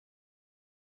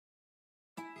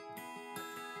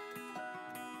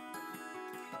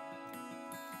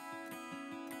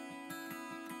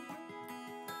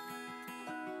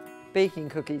Baking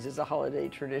cookies is a holiday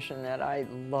tradition that I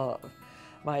love.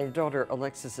 My daughter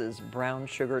Alexis's brown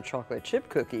sugar chocolate chip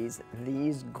cookies,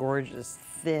 these gorgeous,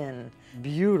 thin,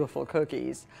 beautiful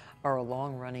cookies, are a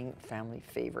long-running family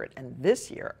favorite. And this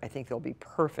year, I think they'll be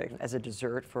perfect as a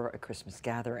dessert for a Christmas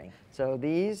gathering. So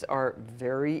these are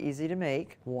very easy to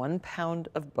make. 1 pound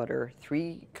of butter,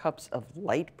 3 cups of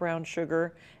light brown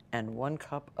sugar, and 1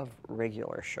 cup of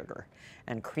regular sugar.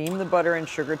 And cream the butter and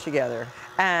sugar together.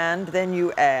 And then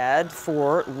you add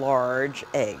 4 large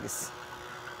eggs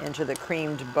into the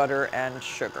creamed butter and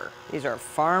sugar. These are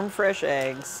farm fresh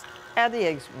eggs. Add the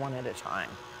eggs one at a time.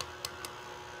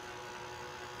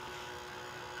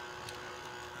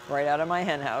 Right out of my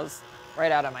hen house,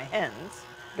 right out of my hens.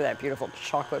 Look at that beautiful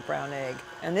chocolate brown egg.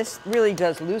 And this really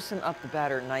does loosen up the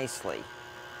batter nicely.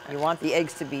 You want the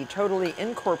eggs to be totally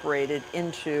incorporated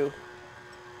into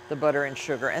the butter and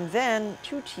sugar, and then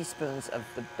 2 teaspoons of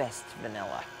the best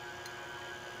vanilla.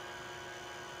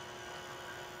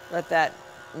 Let that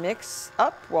mix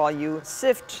up while you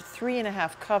sift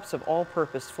 3½ cups of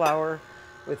all-purpose flour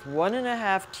with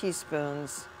 1½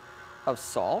 teaspoons of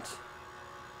salt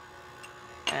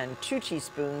and 2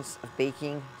 teaspoons of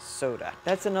baking soda.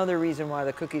 That's another reason why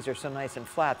the cookies are so nice and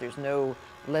flat. There's no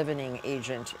leavening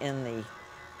agent in the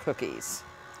cookies.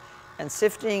 And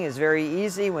sifting is very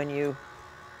easy when you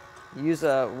use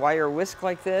a wire whisk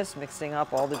like this, mixing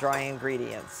up all the dry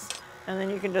ingredients. And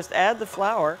then you can just add the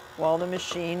flour while the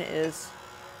machine is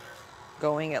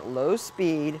going at low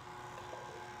speed.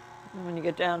 And when you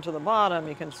get down to the bottom,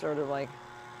 you can sort of like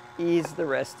ease the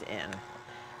rest in.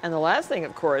 And the last thing,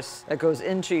 of course, that goes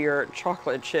into your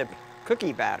chocolate chip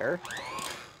cookie batter,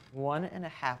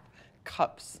 1½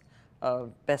 cups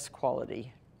of best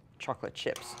quality chocolate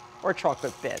chips or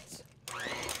chocolate bits.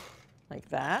 Like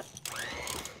that,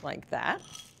 like that,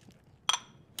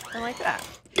 and like that.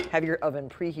 Have your oven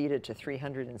preheated to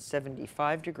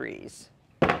 375 degrees.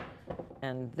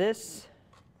 And this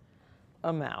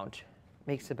amount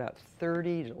makes about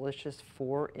 30 delicious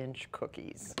 4-inch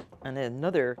cookies. And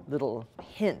another little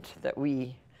hint that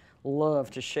we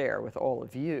love to share with all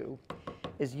of you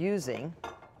is using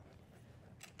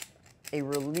a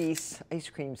release ice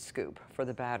cream scoop for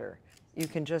the batter. You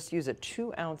can just use a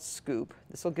 2-ounce scoop.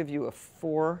 This will give you a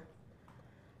 4-inch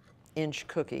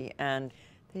cookie, and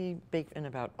they bake in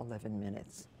about 11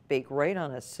 minutes. Bake right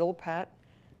on a Silpat,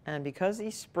 and because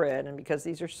these spread and because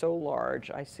these are so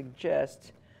large, I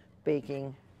suggest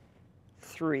baking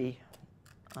 3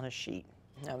 on a sheet.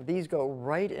 Now these go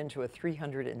right into a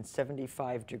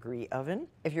 375 degree oven.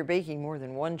 If you're baking more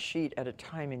than 1 sheet at a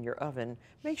time in your oven,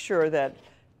 make sure that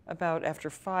about after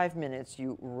 5 minutes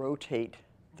you rotate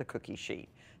the cookie sheet.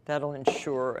 That'll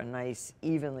ensure a nice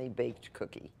evenly baked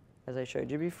cookie. As I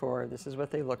showed you before, this is what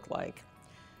they look like.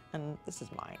 And this is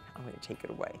mine. I'm going to take it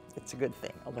away. It's a good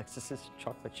thing. Alexis's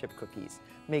chocolate chip cookies.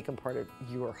 Make them part of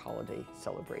your holiday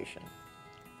celebration.